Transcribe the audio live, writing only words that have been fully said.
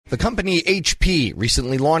The company HP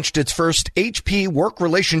recently launched its first HP Work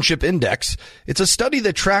Relationship Index. It's a study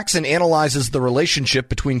that tracks and analyzes the relationship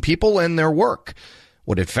between people and their work.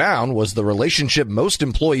 What it found was the relationship most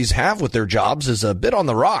employees have with their jobs is a bit on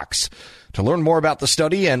the rocks. To learn more about the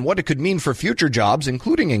study and what it could mean for future jobs,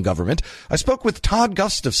 including in government, I spoke with Todd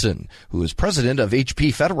Gustafson, who is president of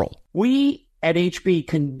HP Federal. We at HP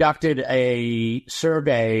conducted a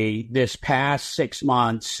survey this past 6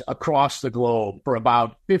 months across the globe for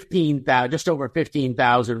about 15,000, just over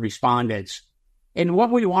 15,000 respondents. And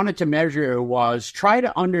what we wanted to measure was try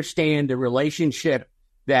to understand the relationship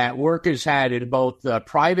that workers had in both the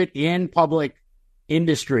private and public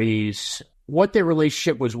industries, what their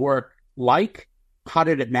relationship was work like, how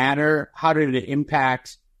did it matter, how did it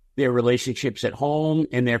impact their relationships at home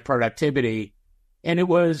and their productivity. And it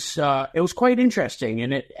was quite interesting.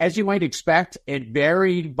 And it, as you might expect, it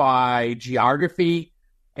varied by geography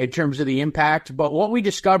in terms of the impact. But what we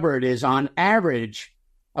discovered is on average,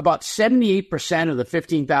 about 78% of the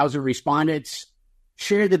 15,000 respondents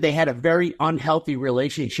shared that they had a very unhealthy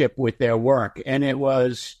relationship with their work. And it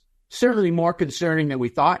was certainly more concerning than we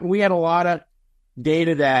thought. And we had a lot of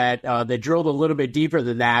data that drilled a little bit deeper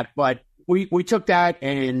than that. But we took that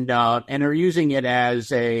and are using it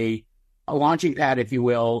as a launching pad, if you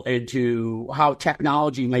will, into how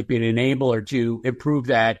technology might be an enabler to improve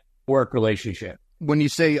that work relationship. When you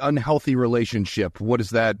say unhealthy relationship, what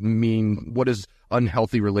does that mean? What does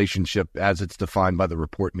unhealthy relationship as it's defined by the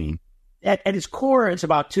report mean? At its core, it's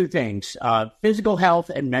about two things, physical health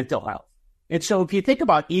and mental health. And so if you think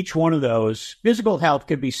about each one of those, physical health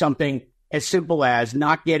could be something as simple as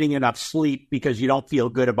not getting enough sleep because you don't feel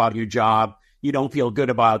good about your job. You don't feel good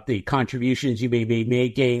about the contributions you may be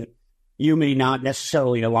making. You may not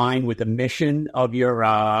necessarily align with the mission of your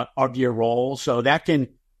role. So that can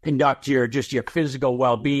conduct your physical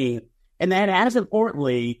well-being. And then as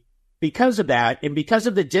importantly, because of that, and because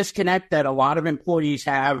of the disconnect that a lot of employees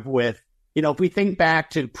have with, if we think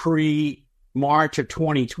back to pre-March of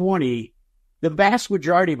 2020, the vast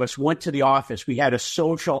majority of us went to the office. We had a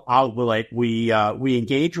social outlet. We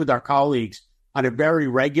engaged with our colleagues on a very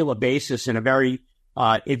regular basis in a very,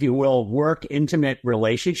 if you will, work intimate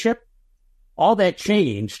relationship. All that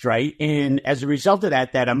changed, right? And as a result of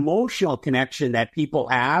that, that emotional connection that people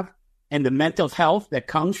have and the mental health that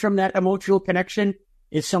comes from that emotional connection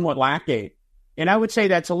is somewhat lacking. And I would say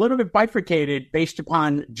that's a little bit bifurcated based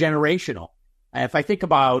upon generational. If I think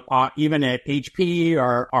about even at HP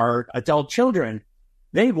or our adult children,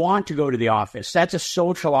 they want to go to the office. That's a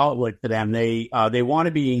social outlet for them. They want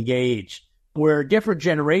to be engaged. Where different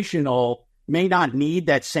generational may not need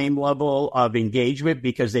that same level of engagement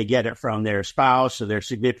because they get it from their spouse or their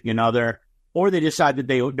significant other, or they decide that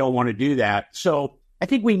they don't want to do that. So I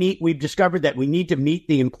think we've discovered that we need to meet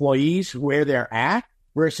the employees where they're at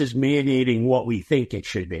versus mandating what we think it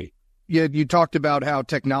should be. Yeah, you talked about how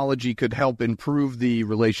technology could help improve the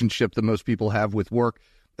relationship that most people have with work.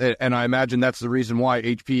 And I imagine that's the reason why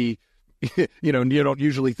HP, you don't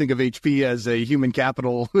usually think of HP as a human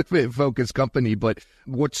capital focused company, but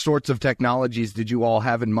what sorts of technologies did you all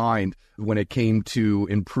have in mind when it came to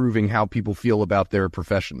improving how people feel about their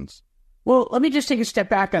professions? Well, let me just take a step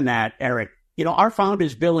back on that, Eric. Our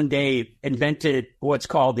founders, Bill and Dave, invented what's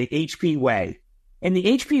called the HP Way. And the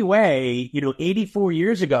HP Way, 84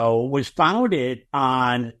 years ago, was founded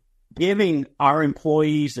on giving our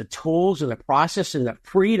employees the tools and the process and the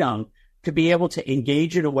freedom to be able to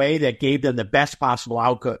engage in a way that gave them the best possible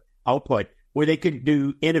output, where they could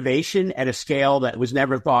do innovation at a scale that was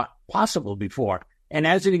never thought possible before. And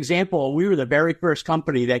as an example, we were the very first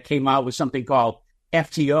company that came out with something called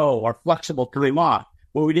FTO, or flexible time off,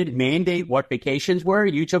 where we didn't mandate what vacations were.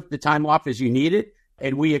 You took the time off as you needed,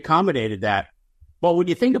 and we accommodated that. But when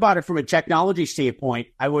you think about it from a technology standpoint,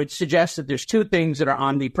 I would suggest that there's two things that are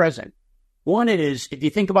omnipresent. One is, if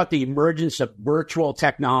you think about the emergence of virtual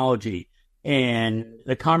technology and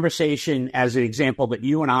the conversation as an example that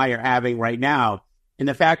you and I are having right now, and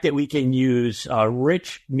the fact that we can use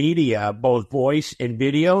rich media, both voice and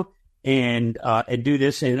video, and do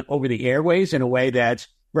this over the airways in a way that's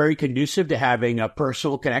very conducive to having a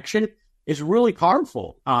personal connection is really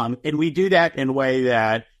powerful. And we do that in a way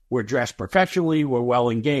that we're dressed professionally, we're well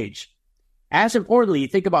engaged. As importantly, you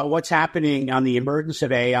think about what's happening on the emergence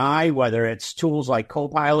of AI, whether it's tools like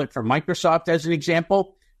Copilot from Microsoft as an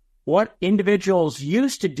example. What individuals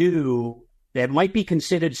used to do that might be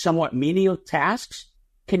considered somewhat menial tasks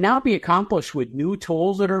can now be accomplished with new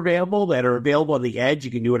tools that are available on the edge.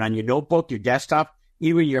 You can do it on your notebook, your desktop,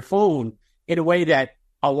 even your phone, in a way that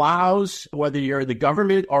allows, whether you're in the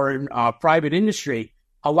government or in private industry,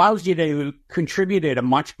 allows you to contribute at a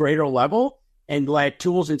much greater level and let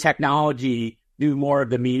tools and technology do more of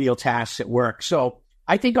the menial tasks at work. So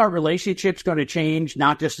I think our relationship's going to change,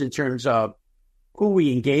 not just in terms of who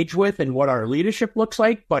we engage with and what our leadership looks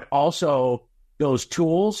like, but also those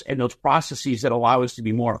tools and those processes that allow us to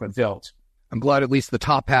be more fulfilled. I'm glad at least the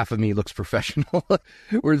top half of me looks professional.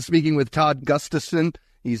 We're speaking with Todd Gustafson.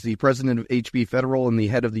 He's the president of HP Federal and the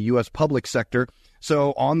head of the U.S. public sector.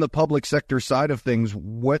 So on the public sector side of things,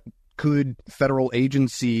 what could federal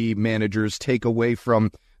agency managers take away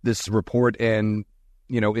from this report and,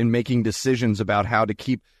 in making decisions about how to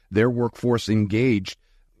keep their workforce engaged?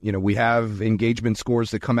 We have engagement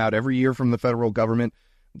scores that come out every year from the federal government.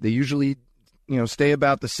 They usually, stay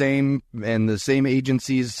about the same, and the same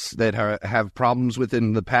agencies that have problems with it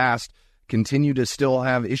in the past continue to still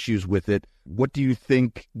have issues with it. What do you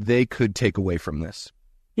think they could take away from this?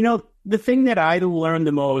 The thing that I learned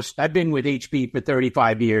the most, I've been with HP for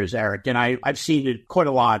 35 years, Eric, and I've seen it quite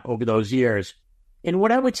a lot over those years. And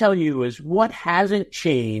what I would tell you is what hasn't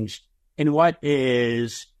changed and what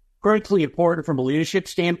is critically important from a leadership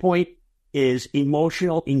standpoint is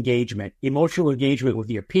emotional engagement with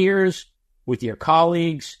your peers, with your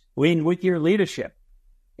colleagues, and with your leadership.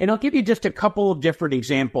 And I'll give you just a couple of different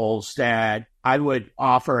examples that I would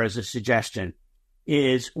offer as a suggestion.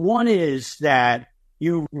 One is that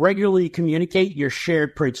you regularly communicate your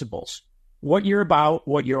shared principles, what you're about,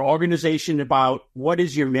 what your organization is about, what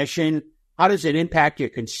is your mission, how does it impact your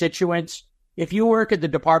constituents. If you work at the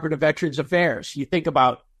Department of Veterans Affairs, you think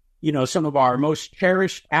about, some of our most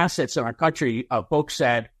cherished assets in our country, folks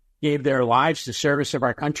that gave their lives to service of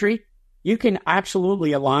our country. You can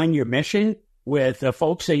absolutely align your mission with the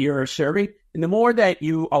folks that you're serving. And the more that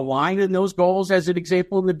you align in those goals, as an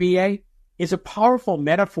example in the BA, is a powerful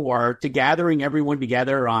metaphor to gathering everyone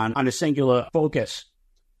together on a singular focus.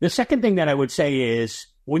 The second thing that I would say is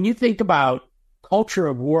when you think about culture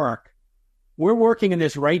of work, we're working on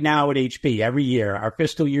this right now at HP every year. Our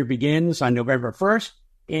fiscal year begins on November 1st,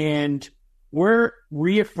 and we're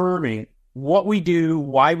reaffirming what we do,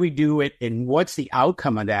 why we do it, and what's the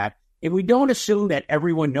outcome of that. And we don't assume that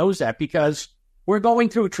everyone knows that because we're going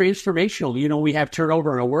through a transformational. We have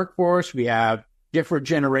turnover in our workforce. We have different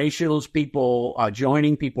generations, people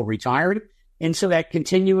joining, people retired. And so that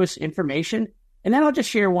continuous information. And then I'll just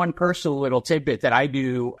share one personal little tidbit that I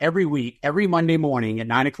do every week, every Monday morning at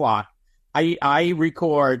 9:00. I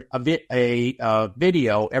record a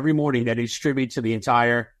video every morning that I distribute to the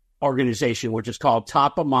entire organization, which is called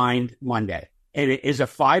Top of Mind Monday. And it is a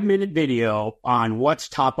 5-minute video on what's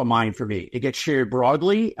top of mind for me. It gets shared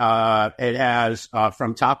broadly. It has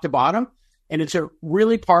from top to bottom. And it's a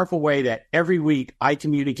really powerful way that every week I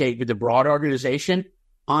communicate with the broad organization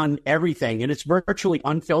on everything. And it's virtually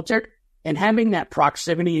unfiltered. And having that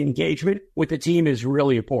proximity engagement with the team is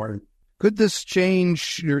really important. Could this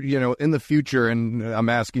change, in the future? And I'm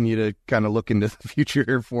asking you to kind of look into the future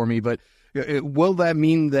here for me, but will that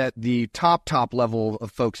mean that the top level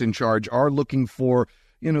of folks in charge are looking for,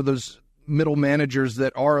 those middle managers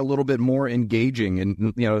that are a little bit more engaging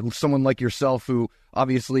and, someone like yourself who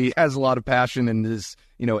obviously has a lot of passion and is,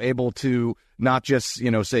 able to not just,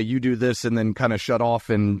 say you do this and then kind of shut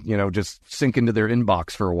off and, just sink into their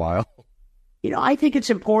inbox for a while? I think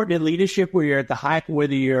it's important in leadership where you're at the height,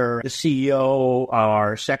 whether you're the CEO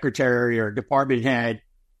or secretary or department head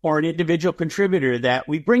or an individual contributor, that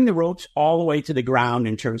we bring the ropes all the way to the ground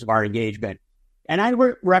in terms of our engagement. And I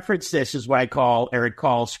reference this as what Eric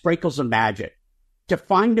calls sprinkles of magic, to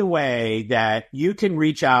find a way that you can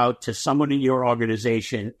reach out to someone in your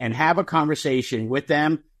organization and have a conversation with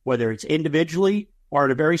them, whether it's individually or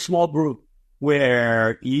in a very small group,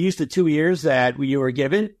 where you use the 2 ears that you were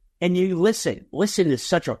given and you listen. Listen is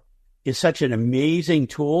such an amazing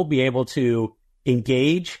tool, be able to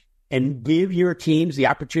engage and give your teams the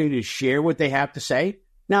opportunity to share what they have to say.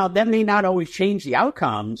 Now, that may not always change the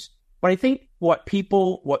outcomes, but I think what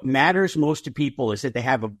matters most to people is that they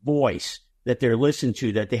have a voice, that they're listened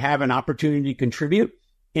to, that they have an opportunity to contribute.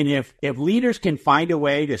 And if leaders can find a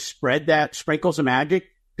way to spread that sprinkles of magic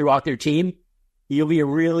throughout their team, you'll be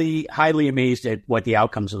really highly amazed at what the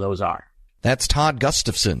outcomes of those are. That's Todd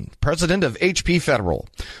Gustafson, president of HP Federal.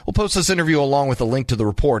 We'll post this interview along with a link to the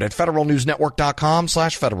report at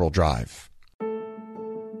federalnewsnetwork.com/Federal Drive.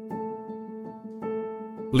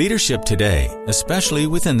 Leadership today, especially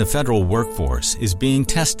within the federal workforce, is being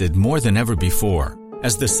tested more than ever before.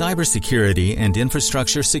 As the Cybersecurity and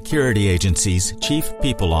Infrastructure Security Agency's Chief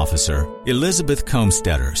People Officer, Elizabeth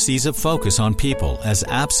Comstetter sees a focus on people as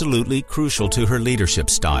absolutely crucial to her leadership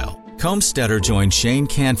style. Comstetter joined Shane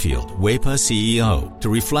Canfield, WEPA CEO, to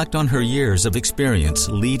reflect on her years of experience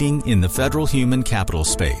leading in the federal human capital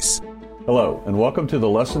space. Hello, and welcome to the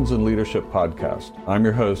Lessons in Leadership podcast. I'm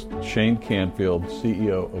your host, Shane Canfield,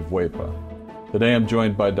 CEO of WEPA. Today I'm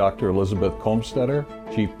joined by Dr. Elizabeth Kolmstetter,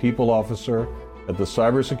 Chief People Officer at the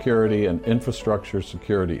Cybersecurity and Infrastructure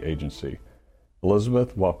Security Agency.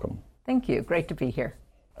 Elizabeth, welcome. Thank you. Great to be here.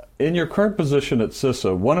 In your current position at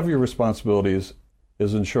CISA, one of your responsibilities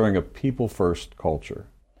is ensuring a people-first culture.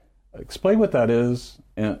 Explain what that is,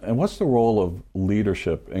 and what's the role of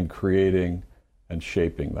leadership in creating and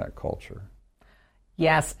shaping that culture?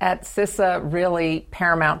 Yes, at CISA, really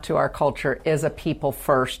paramount to our culture is a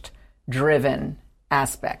people-first driven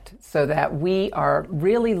aspect, so that we are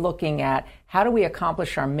really looking at how do we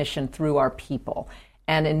accomplish our mission through our people.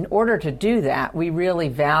 And in order to do that, we really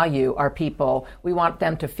value our people. We want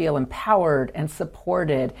them to feel empowered and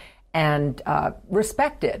supported and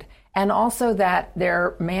respected, and also that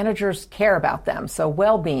their managers care about them. So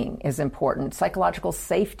well-being is important. Psychological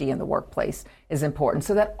safety in the workplace is important,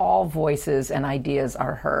 so that all voices and ideas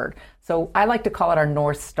are heard. So I like to call it our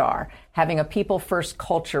North Star. Having a people-first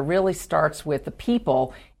culture really starts with the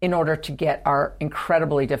people in order to get our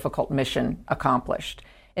incredibly difficult mission accomplished.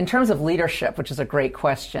 In terms of leadership, which is a great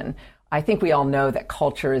question, I think we all know that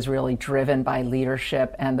culture is really driven by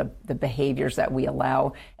leadership and the behaviors that we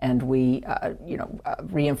allow and we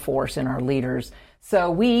reinforce in our leaders.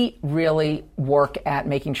 So we really work at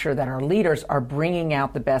making sure that our leaders are bringing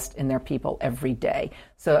out the best in their people every day.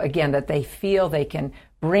 So again, that they feel they can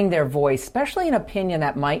bring their voice, especially an opinion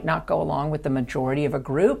that might not go along with the majority of a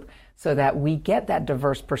group, so that we get that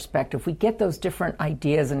diverse perspective. We get those different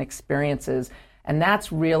ideas and experiences. And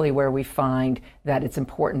that's really where we find that it's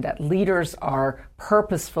important that leaders are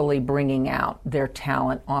purposefully bringing out their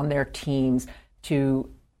talent on their teams to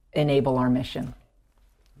enable our mission.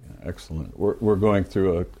 Yeah, excellent. We're going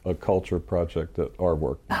through a culture project at our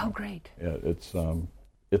work now. Oh, great. Yeah,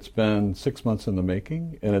 it's been 6 months in the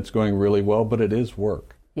making, and it's going really well, but it is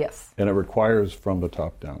work. Yes. And it requires from the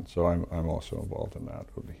top down. So I'm also involved in that.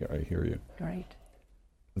 I hear you. Great.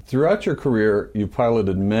 Throughout your career, you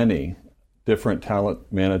piloted many different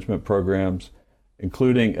talent management programs,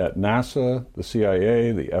 including at NASA, the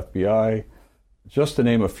CIA, the FBI, just to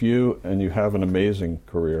name a few, and you have an amazing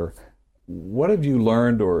career. What have you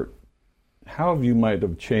learned, or how have you might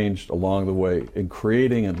have changed along the way in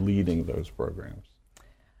creating and leading those programs?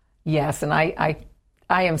 Yes, and I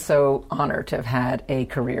am so honored to have had a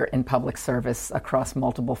career in public service across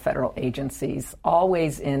multiple federal agencies,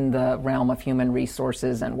 always in the realm of human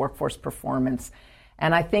resources and workforce performance.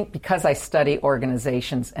 And I think because I study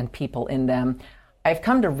organizations and people in them, I've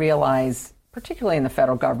come to realize, particularly in the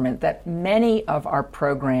federal government, that many of our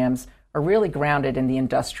programs are really grounded in the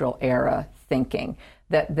industrial era thinking,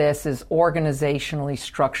 that this is organizationally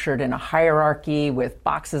structured in a hierarchy with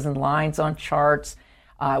boxes and lines on charts,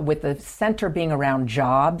 with the center being around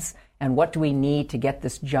jobs and what do we need to get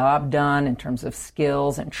this job done in terms of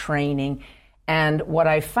skills and training. And what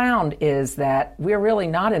I found is that we're really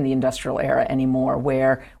not in the industrial era anymore,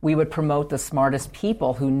 where we would promote the smartest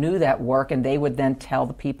people who knew that work, and they would then tell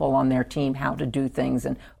the people on their team how to do things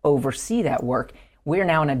and oversee that work. We're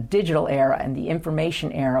now in a digital era and the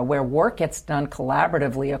information era, where work gets done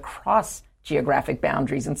collaboratively across geographic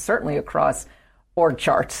boundaries and certainly across org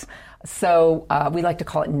charts. So we like to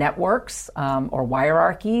call it networks or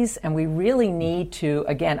hierarchies, and we really need to,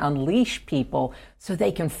 again, unleash people so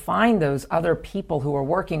they can find those other people who are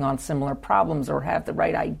working on similar problems or have the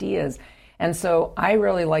right ideas. And so I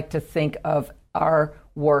really like to think of our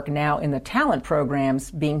work now in the talent programs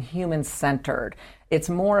being human-centered. It's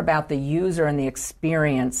more about the user and the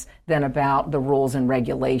experience than about the rules and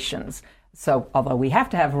regulations. So although we have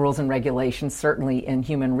to have rules and regulations, certainly in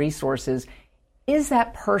human resources, is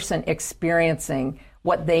that person experiencing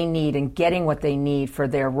what they need and getting what they need for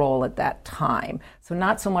their role at that time? So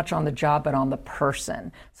not so much on the job, but on the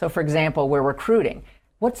person. So for example, we're recruiting.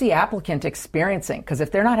 What's the applicant experiencing? Because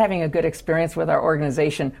if they're not having a good experience with our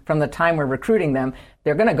organization from the time we're recruiting them,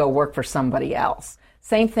 they're going to go work for somebody else.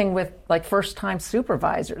 Same thing with like first-time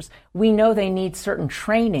supervisors. We know they need certain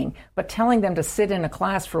training, but telling them to sit in a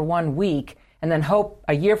class for 1 week and then hope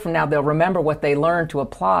a year from now they'll remember what they learned to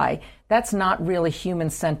apply, that's not really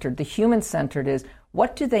human-centered. The human-centered is,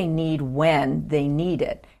 what do they need when they need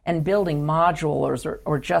it? And building modules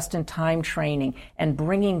or just-in-time training and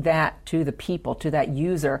bringing that to the people, to that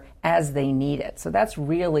user as they need it. So that's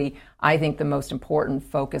really, I think, the most important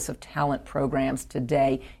focus of talent programs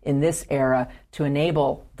today in this era, to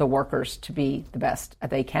enable the workers to be the best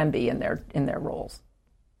they can be in their roles.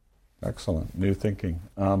 Excellent. New thinking.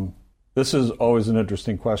 This is always an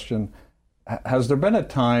interesting question. Has there been a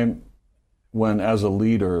time when, as a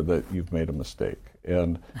leader, that you've made a mistake?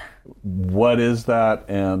 And what is that?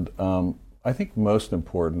 And I think most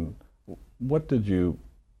important, what did you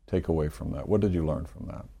take away from that? What did you learn from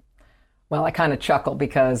that? Well, I kind of chuckle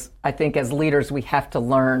because I think as leaders we have to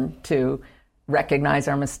learn to recognize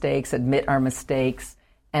our mistakes, admit our mistakes,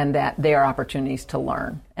 and that they are opportunities to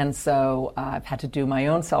learn. And so I've had to do my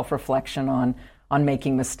own self-reflection on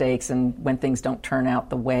making mistakes and when things don't turn out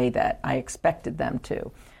the way that I expected them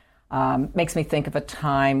to. Makes me think of a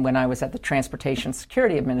time when I was at the Transportation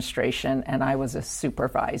Security Administration and I was a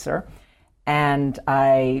supervisor, and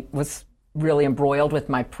I was really embroiled with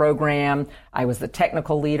my program. I was the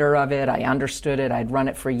technical leader of it. I understood it. I'd run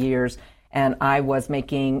it for years. And I was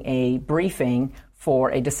making a briefing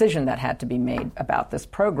for a decision that had to be made about this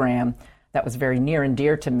program that was very near and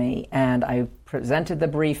dear to me. And I presented the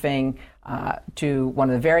briefing to one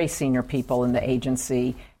of the very senior people in the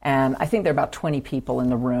agency. And I think there are about 20 people in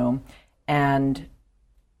the room. And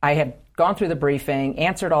I had gone through the briefing,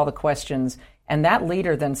 answered all the questions, and that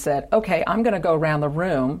leader then said, okay, I'm going to go around the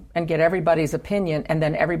room and get everybody's opinion, and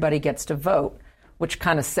then everybody gets to vote, which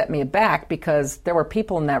kind of set me aback because there were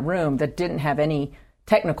people in that room that didn't have any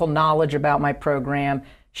technical knowledge about my program.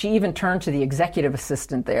 She even turned to the executive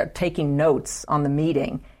assistant there, taking notes on the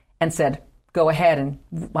meeting, and said, go ahead, and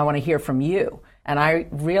I want to hear from you. And I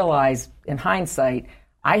realized, in hindsight,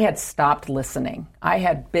 I had stopped listening. I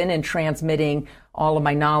had been in transmitting all of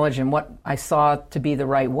my knowledge and what I saw to be the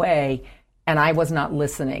right way, and I was not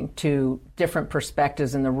listening to different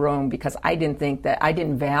perspectives in the room because I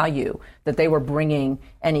didn't value that they were bringing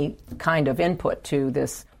any kind of input to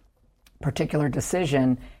this particular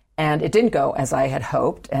decision. And it didn't go as I had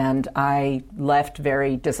hoped, and I left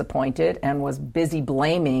very disappointed and was busy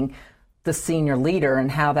blaming the senior leader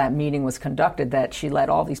and how that meeting was conducted, that she let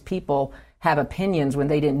all these people have opinions when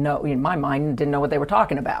they didn't know, in my mind, didn't know what they were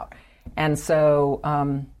talking about. And so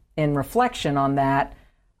in reflection on that,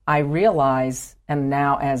 I realize, and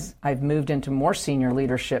now as I've moved into more senior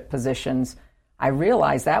leadership positions, I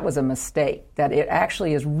realize that was a mistake, that it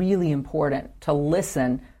actually is really important to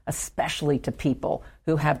listen, especially to people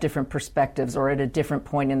who have different perspectives or at a different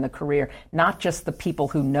point in the career, not just the people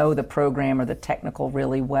who know the program or the technical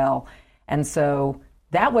really well. And so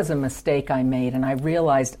that was a mistake I made, and I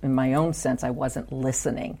realized in my own sense I wasn't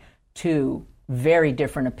listening to very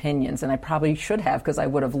different opinions, and I probably should have, because I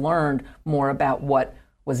would have learned more about what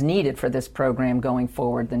was needed for this program going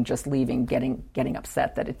forward than just leaving getting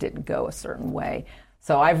upset that it didn't go a certain way.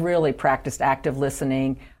 So I've really practiced active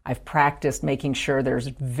listening. I've practiced making sure there's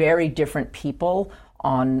very different people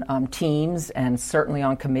on teams and certainly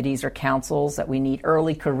on committees or councils, that we need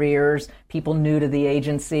early careers, people new to the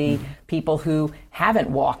agency, people who haven't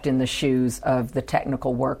walked in the shoes of the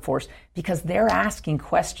technical workforce, because they're asking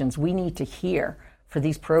questions we need to hear for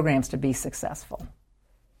these programs to be successful.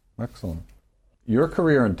 Excellent. Your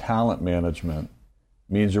career in talent management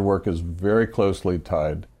means your work is very closely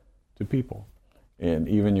tied to people. And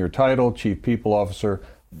even your title, Chief People Officer,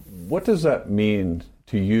 what does that mean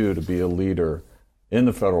to you to be a leader in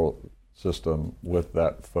the federal system with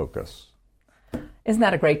that focus? Isn't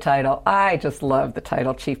that a great title? I just love the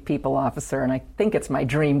title Chief People Officer, and I think it's my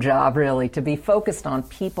dream job, really, to be focused on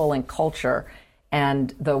people and culture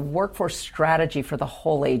and the workforce strategy for the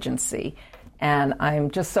whole agency. And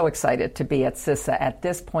I'm just so excited to be at CISA at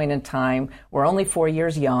this point in time. We're only 4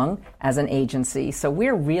 years young as an agency, so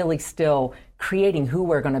we're really still creating who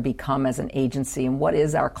we're going to become as an agency and what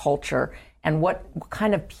is our culture and what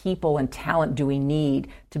kind of people and talent do we need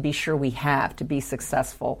to be sure we have to be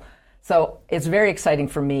successful. So it's very exciting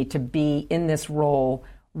for me to be in this role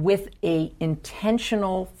with a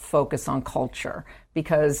intentional focus on culture,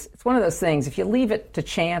 because it's one of those things, if you leave it to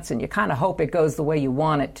chance and you kind of hope it goes the way you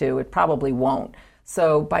want it to, it probably won't.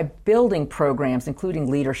 So by building programs, including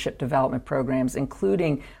leadership development programs,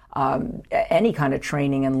 including any kind of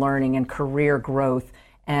training and learning and career growth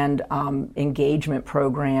and engagement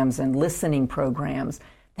programs and listening programs,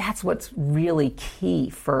 that's what's really key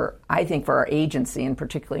for, I think, for our agency, and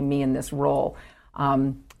particularly me in this role.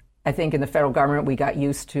 I think in the federal government, we got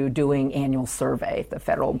used to doing annual survey, the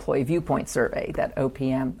Federal Employee Viewpoint Survey that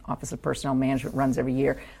OPM, Office of Personnel Management, runs every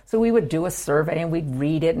year. So we would do a survey and we'd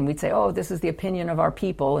read it and we'd say, oh, this is the opinion of our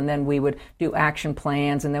people. And then we would do action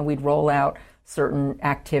plans, and then we'd roll out certain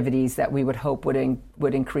activities that we would hope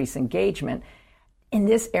would increase engagement. In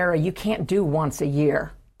this era, you can't do once a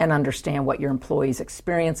year and understand what your employees'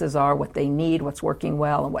 experiences are, what they need, what's working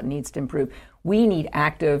well, and what needs to improve. We need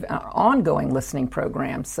active, ongoing listening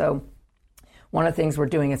programs. So one of the things we're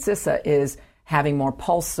doing at CISA is having more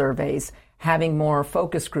pulse surveys, having more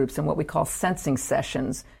focus groups and what we call sensing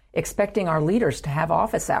sessions, expecting our leaders to have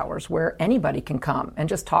office hours where anybody can come and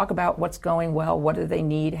just talk about what's going well, what do they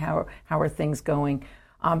need, how are things going,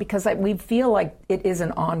 because we feel like it is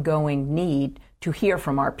an ongoing need to hear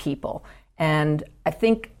from our people. And I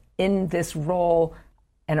think in this role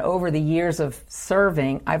and over the years of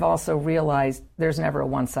serving, I've also realized there's never a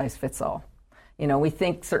one-size-fits-all. We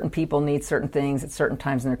think certain people need certain things at certain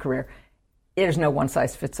times in their career. There's no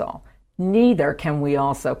one-size-fits-all. Neither can we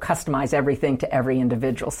also customize everything to every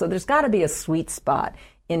individual. So there's got to be a sweet spot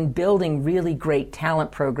in building really great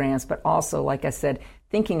talent programs, but also, like I said,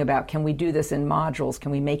 thinking about, can we do this in modules?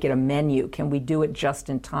 Can we make it a menu? Can we do it just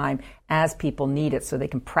in time as people need it so they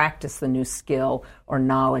can practice the new skill or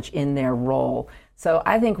knowledge in their role? So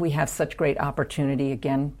I think we have such great opportunity,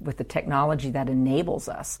 again, with the technology that enables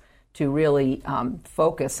us to really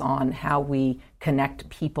focus on how we connect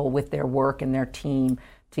people with their work and their team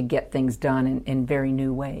to get things done in very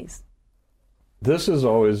new ways. This is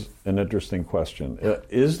always an interesting question.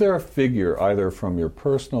 Is there a figure, either from your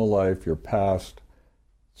personal life, your past,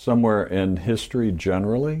 somewhere in history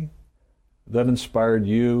generally, that inspired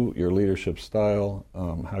you, your leadership style,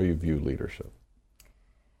 how you view leadership?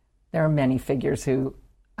 There are many figures who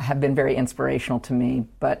have been very inspirational to me,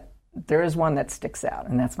 but there is one that sticks out,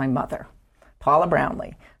 and that's my mother, Paula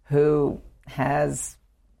Brownlee, who has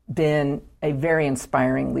been a very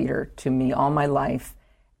inspiring leader to me all my life.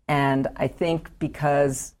 And I think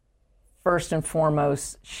because, first and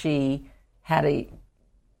foremost, she had a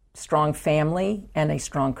strong family and a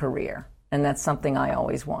strong career. And that's something I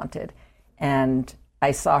always wanted. And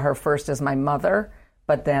I saw her first as my mother,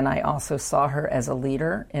 but then I also saw her as a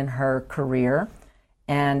leader in her career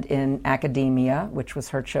and in academia, which was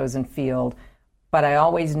her chosen field. But I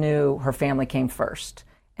always knew her family came first.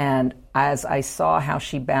 And as I saw how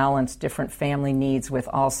she balanced different family needs with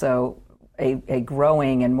also a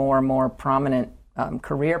growing and more prominent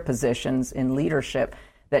career positions in leadership,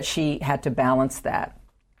 that she had to balance that.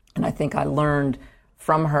 And I think I learned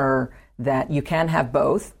from her that you can have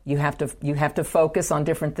both. You have to focus on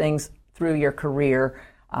different things through your career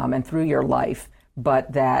and through your life,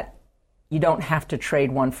 but that you don't have to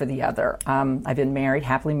trade one for the other. I've been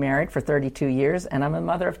happily married for 32 years, and I'm a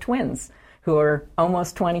mother of twins who are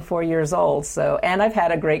almost 24 years old. And I've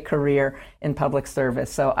had a great career in public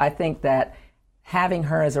service. So I think that having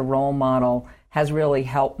her as a role model has really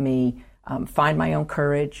helped me find my own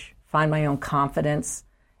courage, find my own confidence,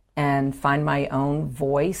 and find my own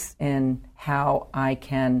voice in how I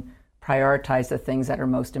can prioritize the things that are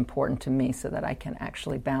most important to me so that I can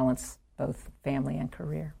actually balance both family and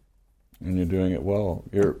career. And you're doing it well.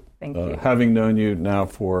 Thank you. Having known you now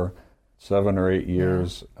for 7 or 8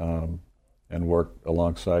 years, and worked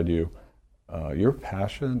alongside you, your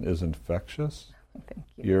passion is infectious. Thank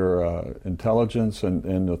you. Your intelligence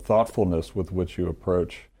and the thoughtfulness with which you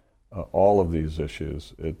approach all of these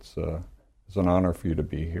issues, it's an honor for you to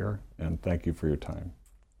be here, and thank you for your time.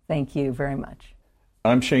 Thank you very much.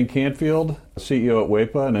 I'm Shane Canfield, CEO at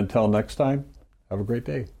WEPA, and until next time, have a great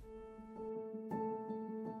day.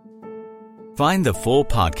 Find the full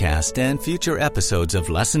podcast and future episodes of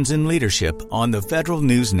Lessons in Leadership on the Federal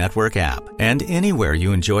News Network app and anywhere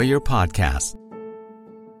you enjoy your podcasts.